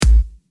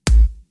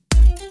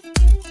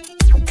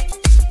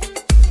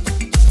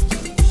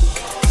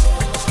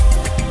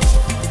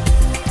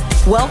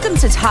Welcome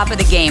to Top of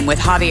the Game with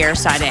Javier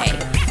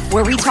Sade,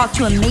 where we talk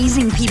to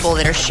amazing people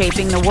that are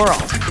shaping the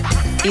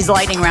world. These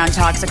lightning round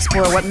talks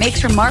explore what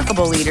makes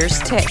remarkable leaders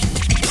tick.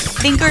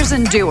 Thinkers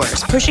and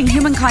doers, pushing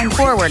humankind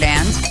forward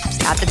and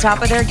at the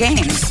top of their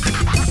games.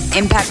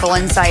 Impactful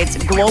insights,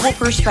 global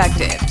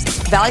perspectives,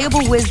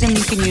 valuable wisdom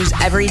you can use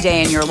every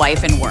day in your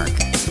life and work.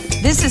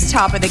 This is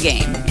Top of the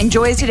Game.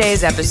 Enjoy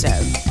today's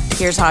episode.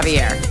 Here's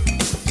Javier.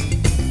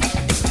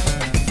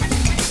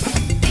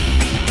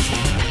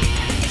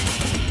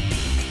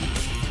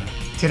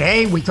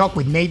 Today, we talk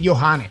with Nate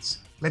Yohannes.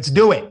 Let's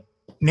do it.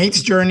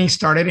 Nate's journey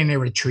started in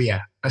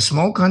Eritrea, a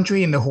small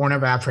country in the Horn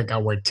of Africa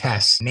where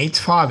Tess, Nate's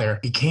father,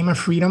 became a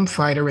freedom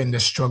fighter in the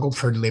struggle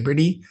for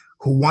liberty,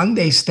 who one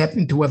day stepped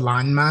into a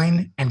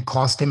landmine and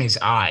cost him his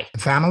eye. The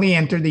family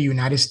entered the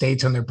United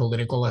States under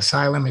political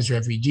asylum as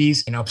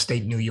refugees in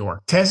upstate New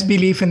York. Tess'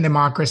 belief in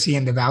democracy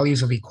and the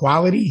values of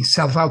equality,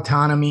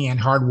 self-autonomy, and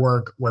hard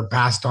work were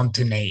passed on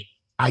to Nate.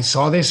 I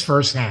saw this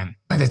firsthand.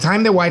 By the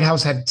time the White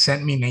House had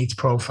sent me Nate's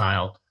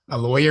profile, a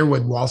lawyer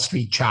with Wall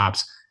Street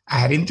chops, I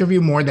had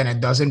interviewed more than a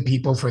dozen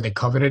people for the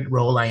coveted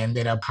role I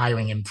ended up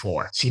hiring him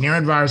for. Senior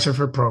advisor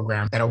for a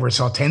program that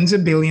oversaw tens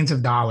of billions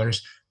of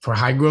dollars for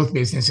high-growth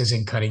businesses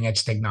and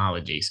cutting-edge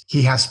technologies.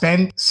 He has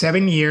spent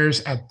 7 years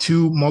at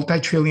two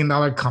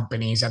multi-trillion-dollar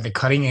companies at the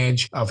cutting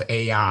edge of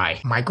AI,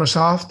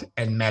 Microsoft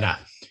and Meta.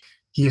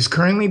 He is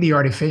currently the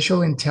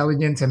artificial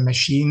intelligence and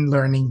machine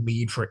learning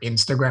lead for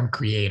Instagram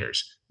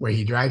creators, where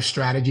he drives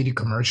strategy to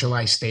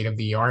commercialize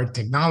state-of-the-art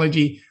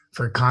technology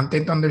for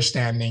content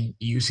understanding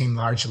using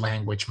large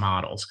language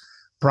models.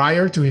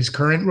 Prior to his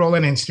current role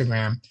at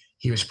Instagram,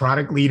 he was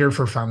product leader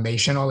for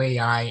foundational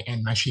AI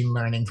and machine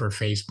learning for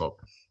Facebook.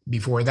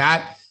 Before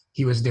that,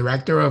 he was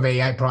director of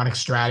AI product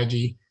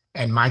strategy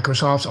at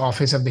Microsoft's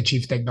Office of the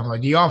Chief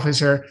Technology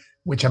Officer,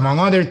 which among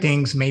other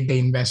things made the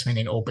investment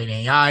in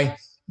OpenAI,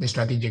 the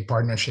strategic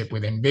partnership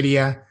with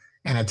NVIDIA,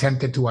 and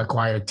attempted to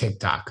acquire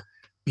TikTok.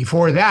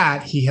 Before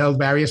that, he held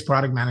various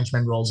product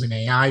management roles in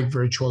AI,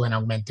 virtual and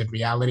augmented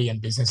reality,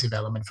 and business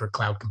development for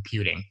cloud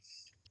computing.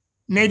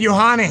 Nate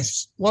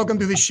Yohannes, welcome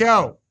to the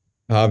show.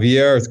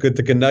 Javier, it's good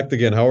to connect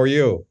again. How are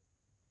you?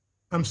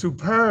 I'm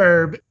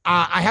superb.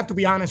 I have to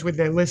be honest with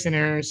the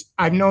listeners.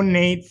 I've known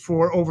Nate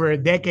for over a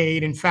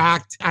decade. In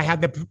fact, I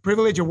had the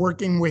privilege of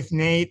working with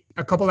Nate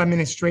a couple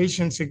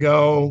administrations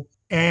ago,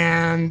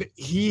 and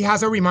he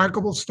has a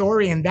remarkable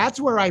story. And that's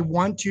where I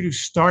want you to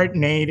start,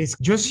 Nate, is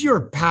just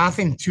your path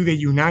into the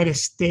United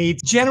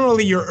States.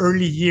 Generally, your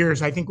early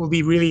years, I think, will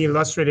be really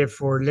illustrative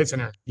for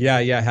listeners.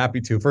 Yeah,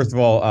 happy to. First of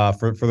all,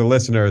 for the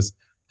listeners,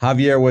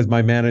 Javier was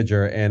my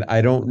manager, and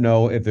I don't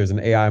know if there's an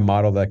AI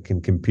model that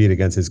can compete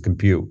against his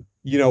compute.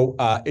 You know,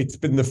 it's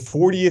been the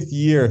 40th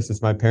year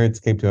since my parents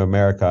came to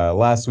America.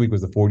 Last week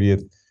was the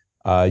 40th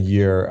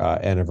year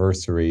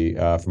anniversary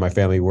for my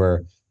family,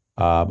 where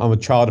I'm a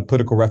child of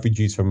political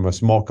refugees from a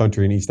small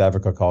country in East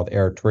Africa called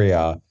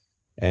Eritrea.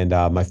 And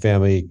my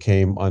family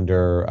came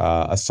under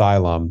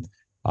asylum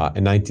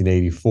in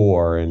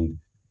 1984. And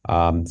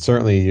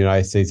certainly the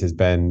United States has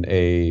been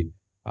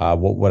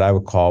what I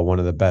would call one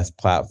of the best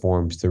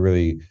platforms to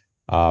really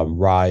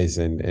rise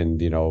and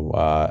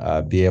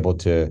be able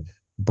to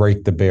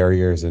break the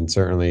barriers. And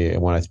certainly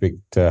when I speak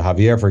to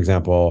Javier, for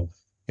example,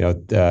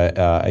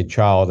 a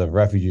child of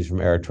refugees from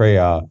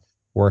Eritrea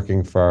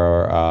working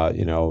for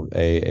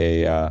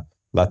a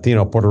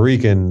Latino Puerto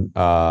Rican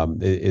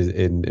is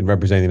in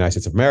representing the United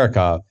States of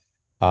America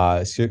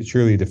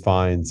surely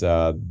defines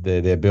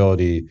the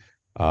ability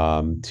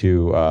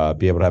to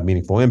be able to have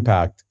meaningful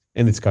impact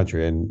in this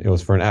country. And it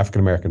was for an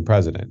African-American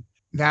president.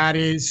 That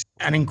is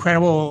an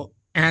incredible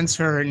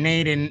answer,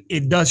 Nate. And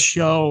it does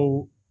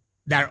show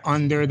that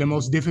under the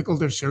most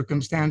difficult of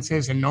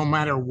circumstances, and no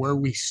matter where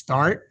we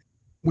start,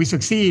 we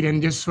succeed.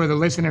 And just for the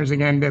listeners,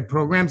 again, the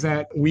programs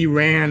that we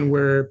ran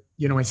were,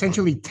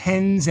 essentially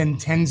tens and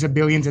tens of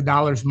billions of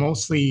dollars,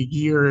 mostly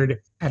geared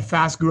at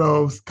fast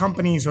growth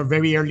companies or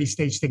very early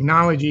stage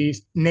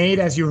technologies. Nate,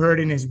 as you heard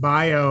in his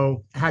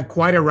bio, had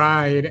quite a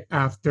ride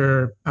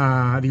after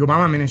the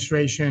Obama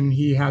administration.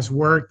 He has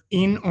worked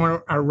in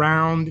or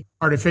around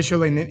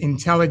artificial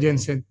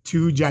intelligence at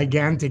two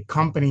gigantic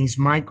companies,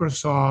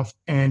 Microsoft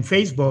and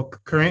Facebook,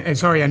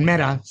 and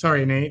Meta.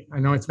 Sorry, Nate. I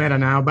know it's Meta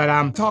now,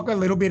 but talk a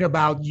little bit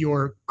about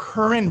your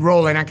current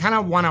role. And I kind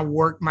of want to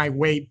work my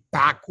way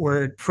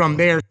backward from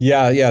there.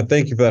 Yeah.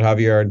 Thank you for that,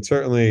 Javier. And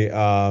certainly,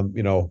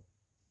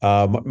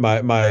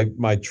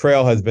 my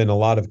trail has been a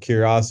lot of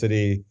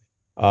curiosity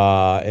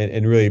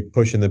and really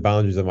pushing the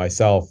boundaries of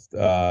myself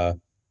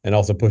and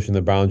also pushing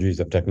the boundaries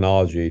of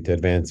technology to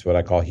advance what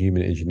I call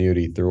human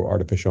ingenuity through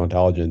artificial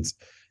intelligence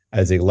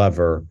as a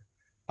lever.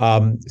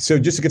 So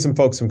just to get some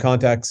folks some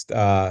context,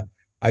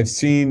 I've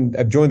joined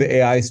the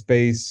AI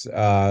space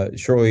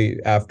shortly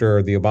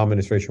after the Obama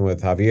administration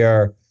with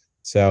Javier.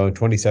 So in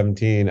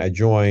 2017, I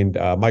joined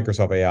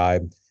Microsoft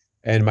AI,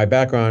 and my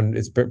background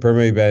has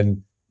primarily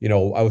been, I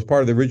was part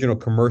of the original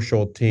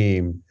commercial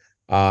team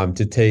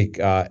to take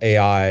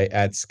AI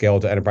at scale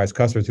to enterprise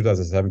customers in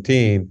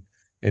 2017.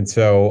 And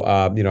so,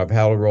 I've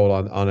held a role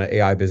on an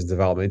AI business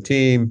development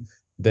team,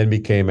 then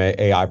became a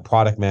AI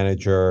product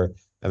manager,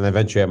 and then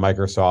eventually at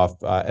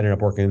Microsoft, ended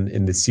up working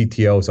in the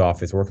CTO's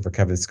office, working for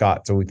Kevin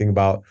Scott. So we think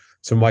about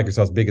some of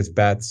Microsoft's biggest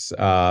bets,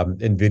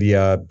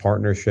 NVIDIA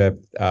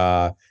partnership,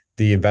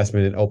 the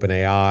investment in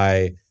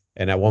OpenAI,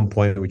 and at one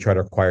point we tried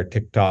to acquire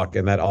TikTok,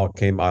 and that all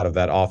came out of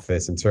that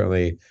office. And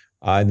certainly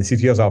in the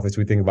CTO's office,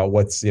 we think about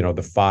what's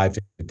the 5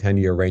 to 10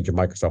 year range of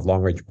Microsoft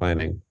long range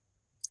planning.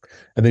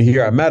 And then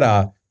here at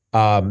Meta,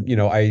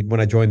 when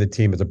I joined the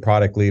team as a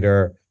product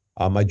leader,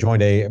 I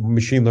joined a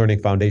machine learning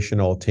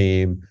foundational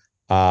team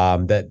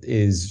that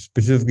is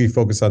specifically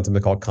focused on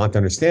something called content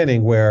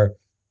understanding, where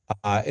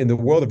in the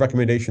world of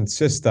recommendation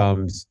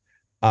systems,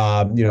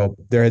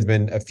 there has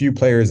been a few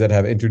players that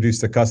have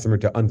introduced the customer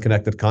to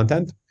unconnected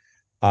content,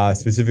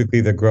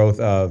 specifically the growth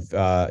of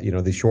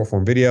these short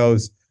form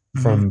videos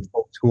from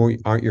folks who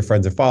aren't your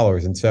friends and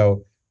followers. And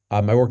so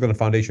I worked on a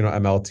foundational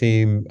ML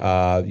team.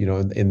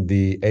 In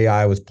the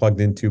AI was plugged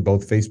into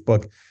both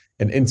Facebook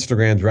and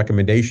Instagram's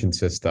recommendation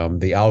system,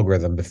 the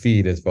algorithm, the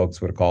feed, as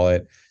folks would call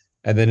it.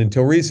 And then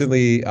until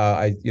recently,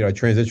 I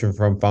transitioned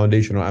from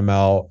foundational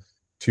ML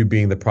to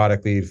being the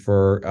product lead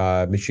for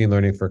machine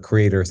learning for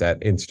creators at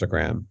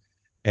Instagram.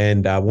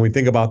 And when we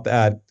think about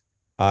that,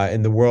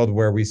 in the world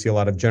where we see a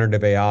lot of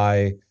generative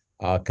AI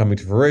coming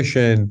to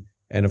fruition,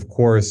 and of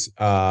course,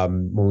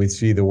 when we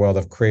see the world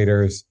of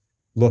creators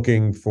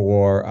looking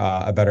for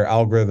a better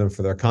algorithm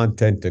for their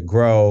content to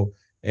grow,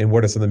 and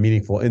what are some of the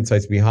meaningful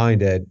insights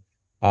behind it,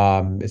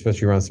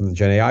 especially around some of the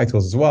Gen AI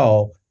tools as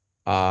well,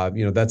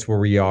 that's where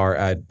we are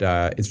at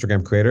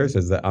Instagram creators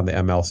on the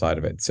ML side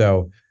of it.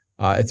 So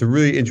it's a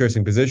really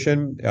interesting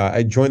position.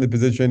 I joined the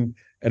position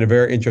at a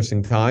very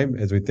interesting time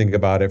as we think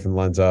about it from the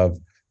lens of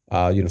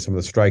some of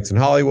the strikes in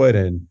Hollywood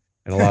and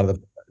a lot of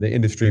the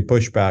industry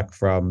pushback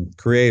from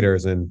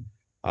creators. And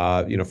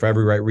for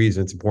every right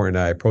reason, it's important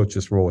I approach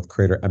this role with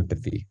creator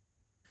empathy.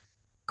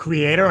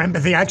 Creator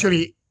empathy.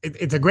 Actually,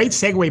 it's a great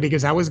segue,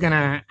 because I was going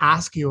to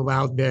ask you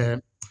about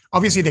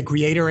obviously the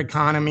creator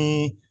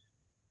economy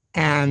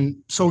and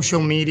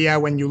social media,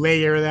 when you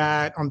layer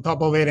that on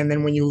top of it, and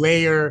then when you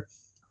layer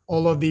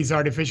all of these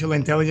artificial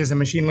intelligence and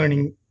machine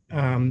learning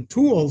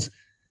tools,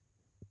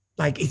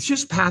 like, it's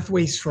just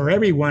pathways for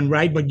everyone,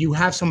 right? But you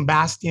have some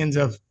bastions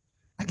of,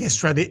 I guess,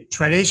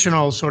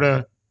 traditional sort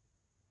of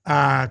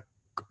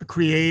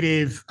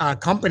creative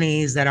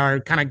companies that are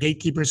kind of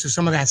gatekeepers to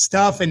some of that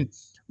stuff. And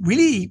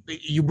really,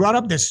 you brought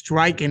up the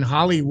strike in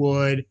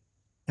Hollywood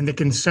and the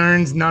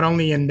concerns not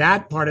only in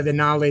that part of the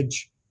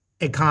knowledge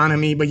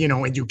economy, but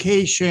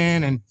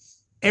education and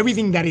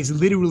everything that is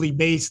literally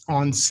based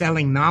on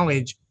selling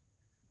knowledge.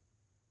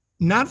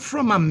 Not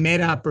from a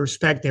Meta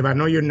perspective, I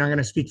know you're not going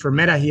to speak for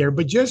Meta here,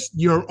 but just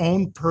your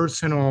own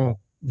personal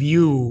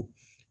view,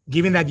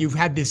 given that you've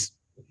had this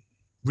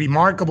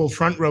remarkable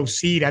front row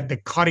seat at the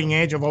cutting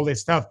edge of all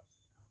this stuff.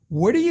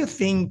 Where do you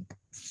think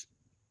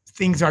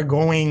things are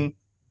going,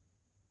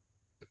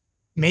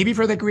 maybe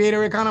for the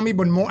creator economy,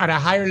 but more at a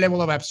higher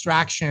level of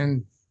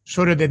abstraction,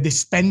 sort of the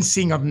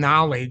dispensing of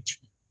knowledge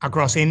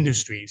across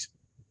industries?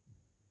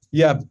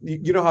 Yeah,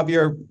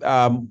 Javier,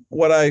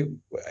 what I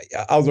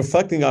was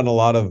reflecting on a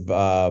lot of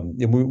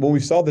when we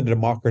saw the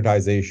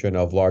democratization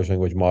of large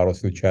language models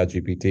through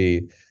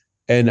ChatGPT,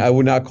 and I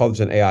would not call this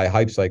an AI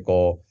hype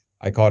cycle.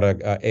 I call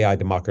it an AI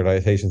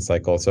democratization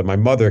cycle. So my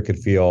mother could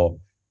feel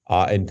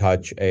and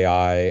touch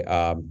AI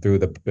through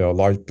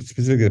the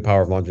specifically the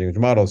power of large language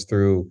models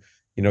through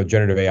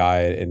generative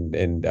AI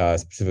and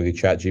specifically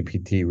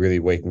ChatGPT, really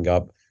waking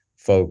up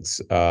folks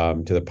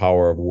to the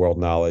power of world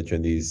knowledge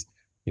and these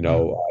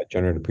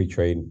generative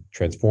pre-trained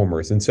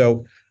transformers. And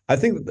so I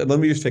think let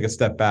me just take a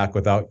step back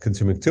without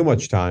consuming too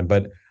much time.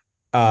 But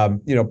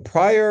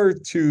prior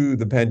to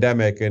the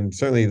pandemic, and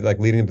certainly like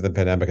leading into the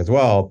pandemic as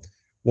well,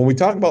 when we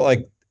talk about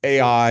like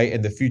AI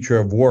and the future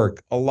of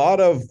work, a lot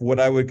of what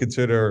I would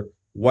consider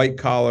white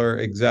collar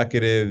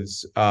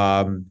executives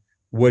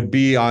would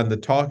be on the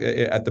talk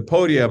at the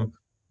podium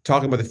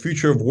talking about the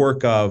future of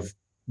work of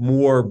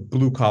more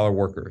blue collar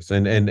workers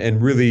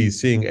and really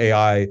seeing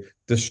AI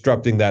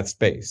disrupting that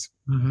space.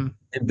 Mm-hmm.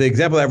 And the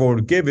example that everyone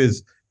would give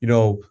is,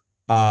 the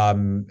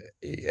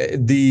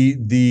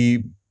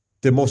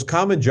most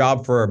common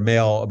job for a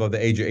male above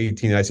the age of 18 in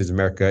the United States of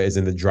America is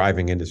in the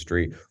driving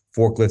industry.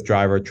 Forklift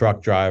driver,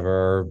 truck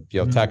driver,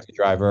 taxi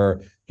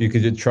driver. You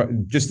could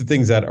just the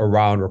things that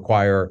around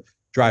require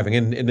driving.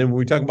 And then when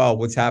we talk about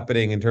what's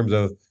happening in terms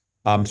of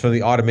some of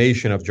the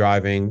automation of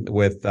driving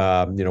with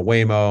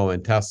Waymo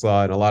and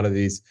Tesla and a lot of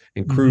these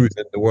and Cruise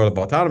in the world of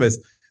autonomous,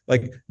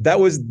 like that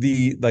was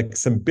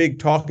some big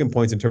talking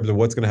points in terms of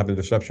what's going to happen to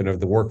the disruption of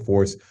the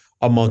workforce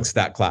amongst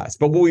that class.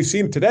 But what we've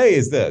seen today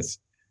is this: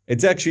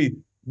 it's actually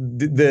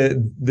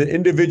the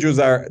individuals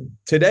are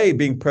today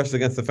being pressed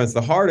against the fence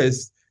the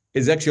hardest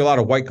is actually a lot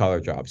of white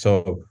collar jobs.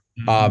 So,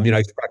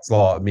 practice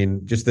law. I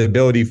mean, just the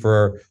ability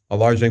for a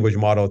large language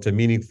model to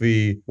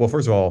meaningfully, well,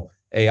 first of all,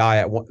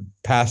 AI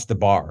past the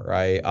bar,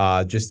 right?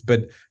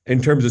 But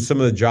in terms of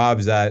some of the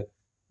jobs that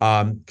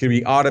can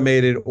be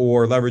automated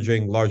or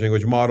leveraging large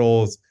language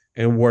models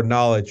and word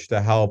knowledge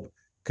to help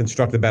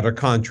construct a better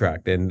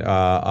contract and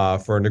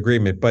for an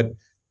agreement. But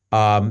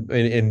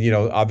and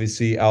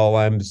obviously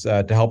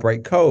LLMs to help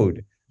write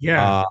code.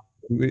 Yeah.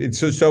 Uh,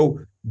 so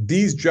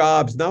these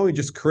jobs, not only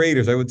just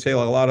creators, I would say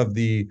like a lot of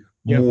the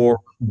Yep. more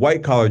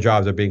white collar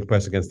jobs are being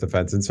pressed against the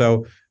fence. And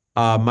so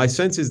my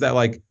sense is that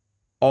like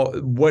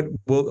what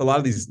will a lot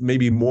of these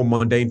maybe more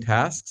mundane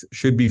tasks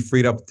should be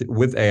freed up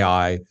with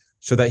AI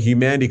so that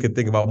humanity could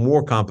think about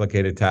more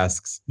complicated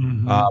tasks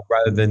Hmm.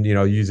 rather than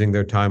using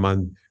their time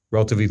on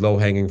relatively low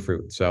hanging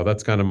fruit. So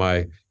that's kind of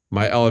my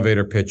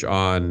elevator pitch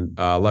on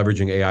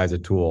leveraging AI as a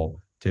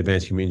tool to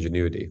advance human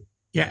ingenuity.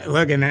 Yeah.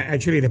 Look, and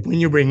actually, the point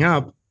you bring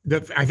up,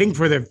 I think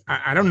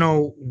I don't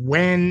know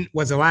when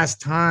was the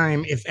last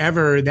time, if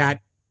ever,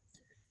 that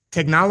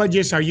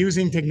technologists are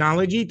using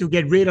technology to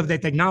get rid of the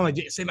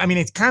technology. I mean,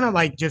 it's kind of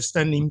like just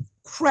an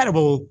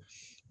incredible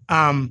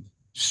um,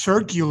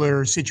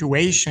 circular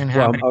situation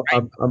Well,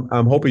 happening,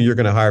 I'm hoping you're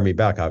going to hire me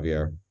back,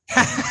 Javier.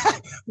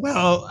 right?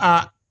 Well,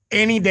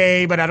 any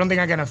day, but I don't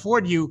think I can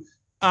afford you.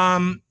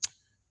 Um,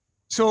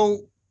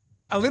 so,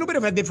 a little bit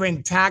of a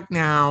different tack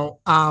now,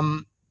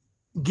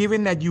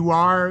 given that you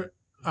are,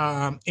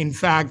 in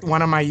fact,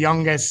 one of my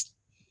youngest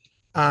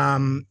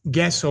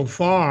guests so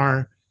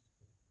far.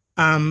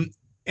 Um,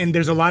 and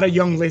there's a lot of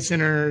young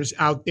listeners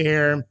out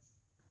there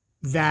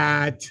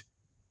that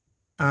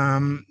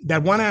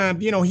that want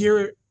to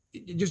hear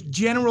just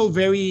general,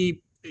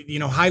 very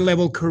high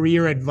level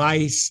career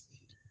advice.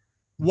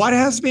 What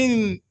has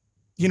been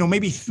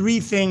maybe three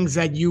things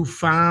that you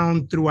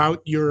found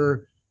throughout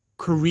your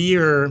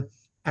career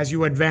as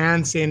you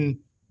advance in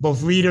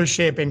both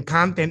leadership and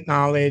content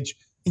knowledge?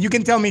 And you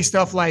can tell me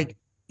stuff like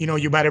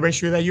you better make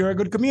sure that you're a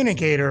good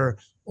communicator,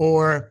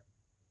 or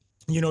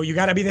you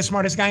got to be the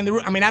smartest guy in the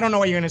room. I mean, I don't know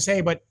what you're going to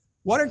say, but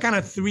what are kind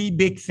of three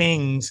big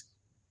things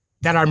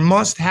that are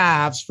must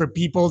haves for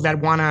people that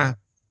want to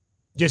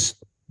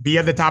just be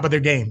at the top of their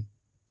game?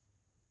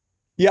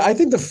 Yeah, I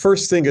think the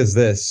first thing is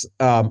this.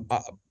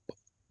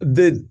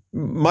 The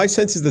my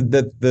sense is that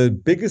the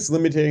biggest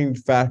limiting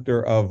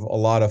factor of a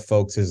lot of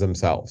folks is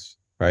themselves,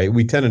 right?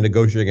 We tend to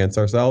negotiate against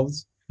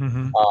ourselves.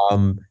 Mm-hmm.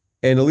 Um,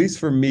 and at least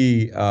for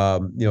me,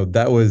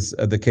 that was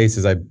the case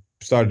as I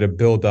started to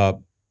build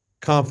up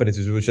confidence,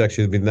 which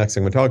actually would be the next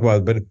thing we'll talk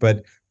about.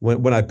 But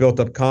when I built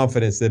up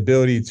confidence, the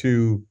ability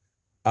to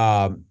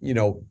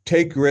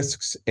take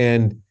risks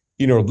and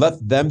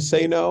let them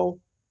say no,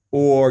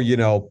 or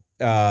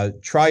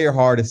try your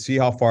hardest, see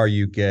how far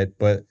you get,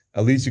 but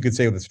at least you could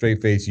say with a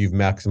straight face you've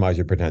maximized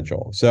your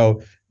potential.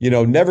 So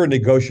never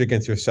negotiate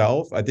against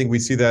yourself. I think we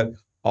see that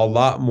a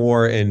lot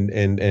more in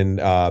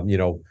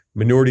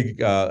minority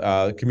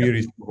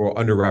communities who are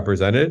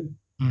underrepresented.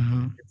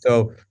 Mm-hmm.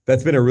 So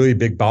that's been a really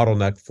big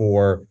bottleneck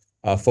for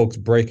folks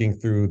breaking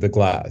through the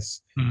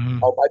glass.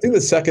 Mm-hmm. I think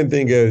the second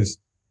thing is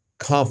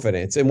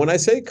confidence. And when I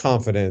say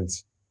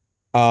confidence,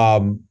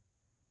 um,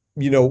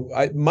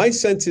 my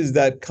sense is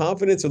that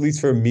confidence, at least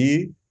for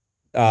me,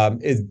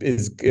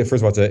 is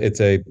first of all,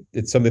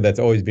 it's something that's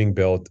always being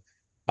built,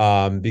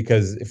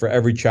 because for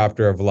every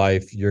chapter of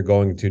life, you're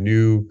going to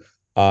new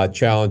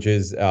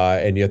challenges,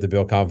 and you have to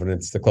build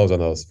confidence to close on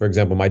those. For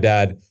example, my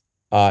dad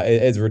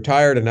is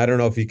retired, and I don't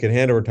know if he can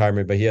handle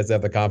retirement, but he has to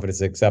have the confidence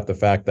to accept the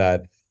fact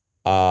that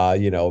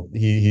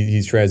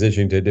he's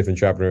transitioning to a different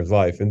chapter of his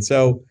life. And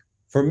so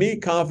for me,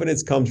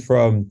 confidence comes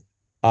from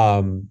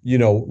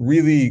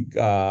really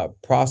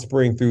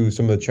prospering through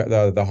some of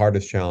the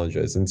hardest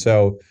challenges. And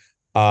so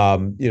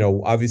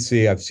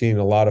obviously I've seen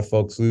a lot of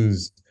folks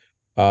lose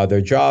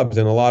their jobs,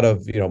 and a lot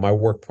of my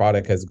work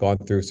product has gone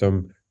through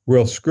some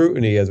real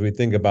scrutiny as we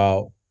think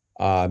about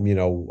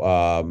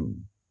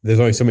there's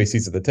only so many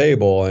seats at the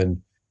table,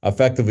 and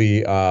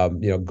effectively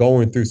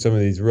going through some of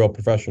these real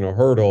professional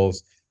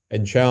hurdles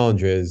and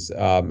challenges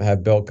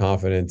have built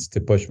confidence to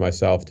push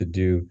myself to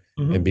do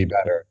and Mm-hmm. be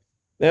better.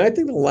 And I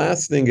think the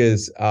last thing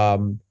is,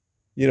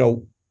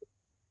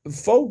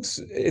 folks,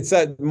 it's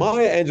that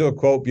Maya Angelou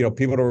quote,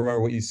 people don't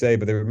remember what you say,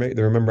 but they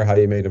remember how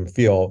you made them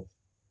feel.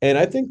 And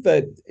I think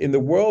that in the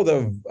world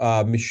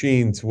of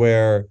machines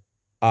where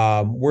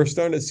we're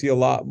starting to see a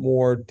lot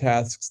more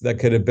tasks that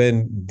could have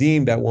been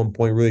deemed at one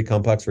point really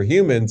complex for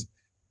humans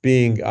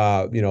being,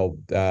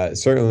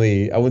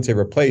 certainly, I wouldn't say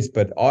replaced,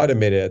 but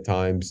automated at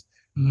times.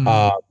 Mm-hmm.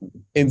 Uh,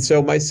 and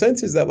so my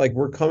sense is that like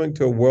we're coming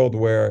to a world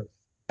where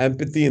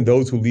empathy and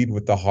those who lead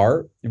with the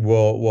heart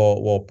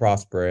will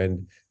prosper.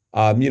 And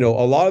a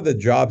lot of the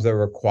jobs that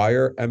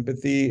require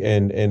empathy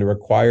and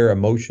require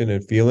emotion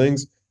and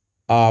feelings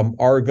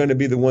are going to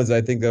be the ones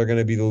I think that are going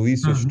to be the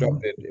least Mm-hmm.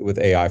 disrupted with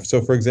AI.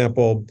 So, for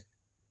example,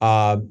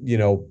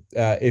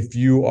 if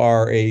you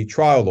are a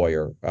trial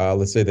lawyer,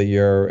 let's say that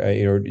you're,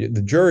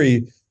 the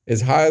jury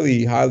is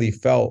highly, highly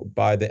felt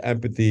by the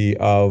empathy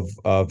of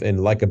and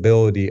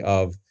likability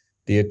of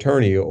the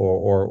attorney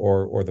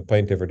or the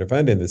plaintiff or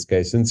defendant in this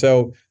case. And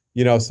so,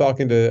 I was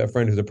talking to a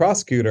friend who's a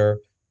prosecutor,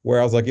 where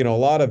I was like, a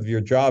lot of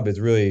your job is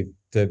really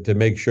to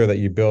make sure that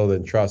you build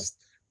and trust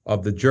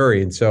of the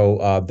jury. And so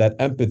that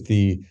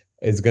empathy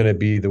is going to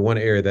be the one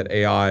area that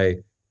AI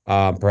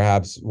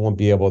perhaps won't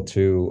be able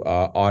to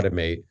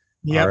automate or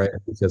Yep.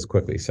 at least as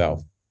quickly. So.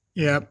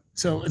 Yeah.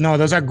 So no,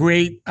 those are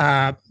great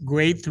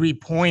 3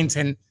 points.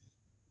 And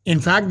in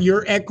fact,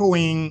 you're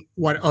echoing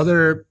what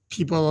other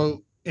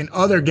people in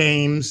other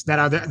games that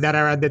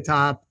are at the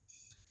top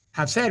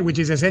have said, which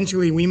is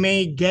essentially we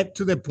may get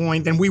to the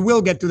point, and we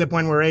will get to the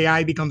point where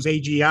AI becomes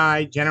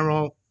AGI,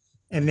 general,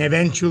 and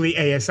eventually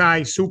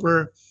ASI,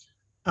 super.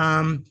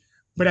 Um,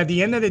 but at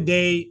the end of the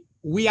day,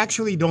 we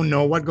actually don't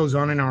know what goes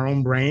on in our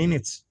own brain.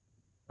 It's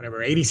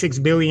whatever, 86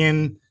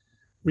 billion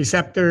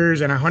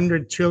receptors and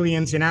 100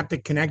 trillion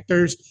synaptic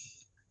connectors.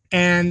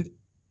 And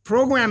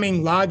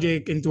programming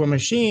logic into a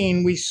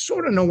machine, we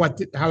sort of know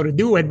how to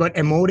do it, but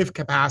emotive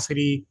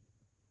capacity,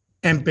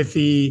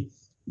 empathy,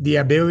 the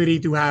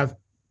ability to have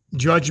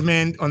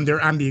judgment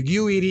under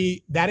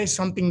ambiguity, that is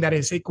something that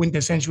is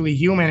quintessentially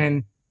human.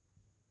 And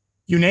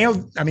you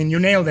nailed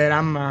it.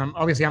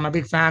 Obviously I'm a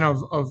big fan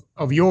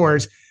of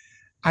yours.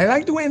 I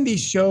like to end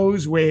these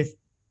shows with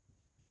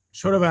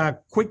sort of a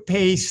quick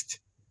paced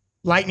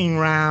lightning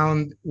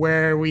round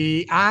where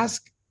we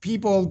ask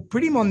people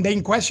pretty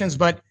mundane questions,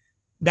 but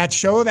that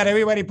show that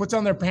everybody puts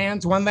on their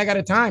pants one leg at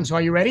a time. So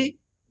are you ready?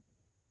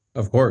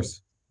 Of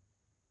course.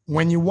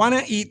 When you want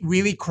to eat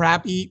really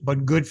crappy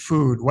but good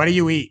food, what do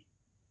you eat?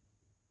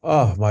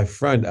 Oh, my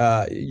friend,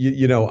 I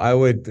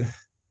would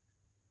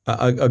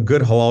a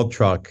good halal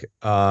truck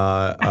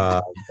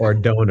or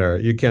donor.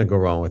 You can't go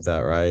wrong with that,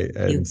 right?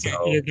 And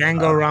You can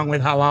go wrong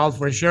with halal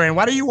for sure. And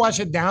what do you wash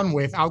it down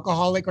with,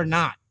 alcoholic or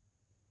not?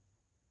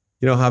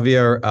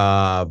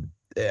 Javier,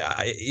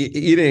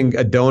 eating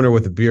a donor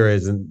with a beer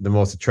isn't the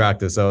most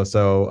attractive.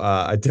 So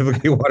I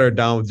typically water it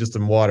down with just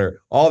some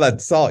water. All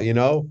that salt, you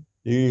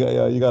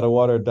got to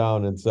water it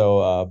down. And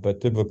so,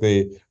 but I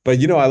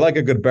like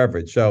a good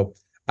beverage. So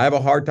I have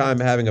a hard time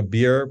having a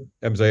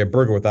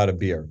burger without a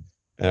beer.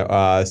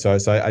 So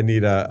I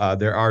need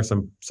there are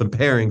some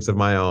pairings of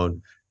my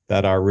own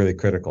that are really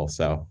critical.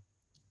 So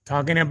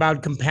talking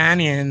about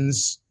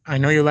companions, I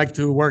know you like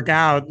to work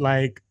out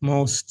like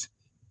most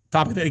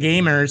top of the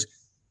gamers.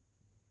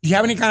 Do you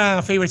have any kind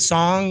of favorite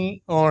song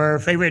or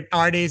favorite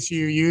artist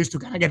you use to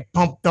kind of get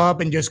pumped up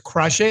and just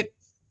crush it?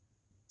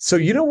 So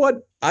you know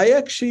what? I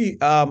actually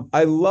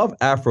I love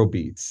Afro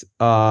beats.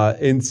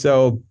 And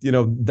so,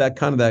 that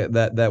kind of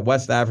that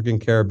West African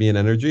Caribbean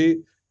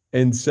energy.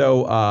 And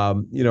so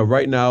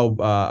right now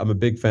I'm a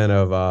big fan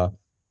of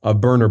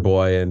Burner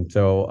Boy. And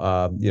so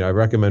I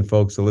recommend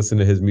folks to listen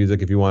to his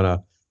music if you want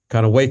to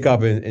kind of wake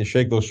up and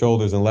shake those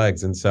shoulders and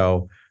legs. And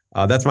so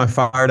that's my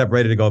fired up,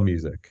 ready to go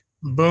music.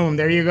 Boom.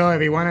 There you go.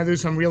 If you want to do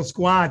some real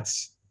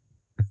squats.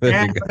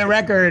 And for the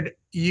record,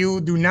 you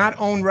do not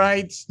own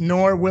rights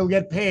nor will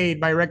get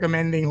paid by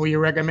recommending who you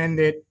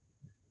recommended.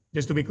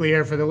 Just to be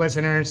clear for the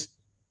listeners,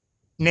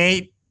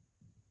 Nate,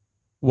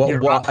 I was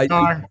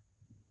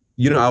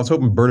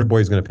hoping Burner Boy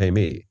is going to pay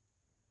me.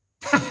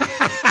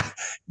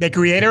 The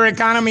creator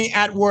economy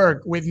at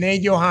work with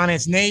Nate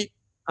Yohannes. Nate,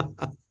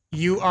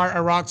 you are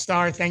a rock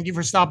star. Thank you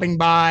for stopping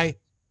by.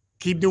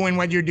 Keep doing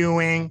what you're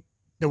doing.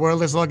 The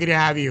world is lucky to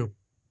have you.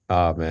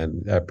 Oh,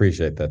 man, I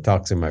appreciate that.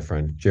 Talk soon, my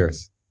friend.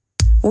 Cheers.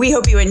 We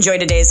hope you enjoyed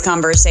today's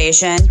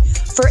conversation.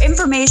 For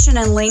information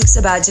and links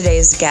about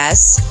today's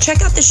guests,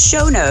 check out the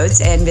show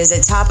notes and visit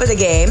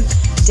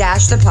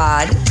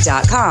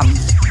topofthegame-thepod.com.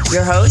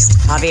 Your host,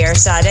 Javier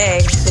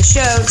Sade, the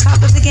show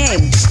Top of the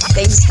Game.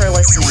 Thanks for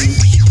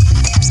listening.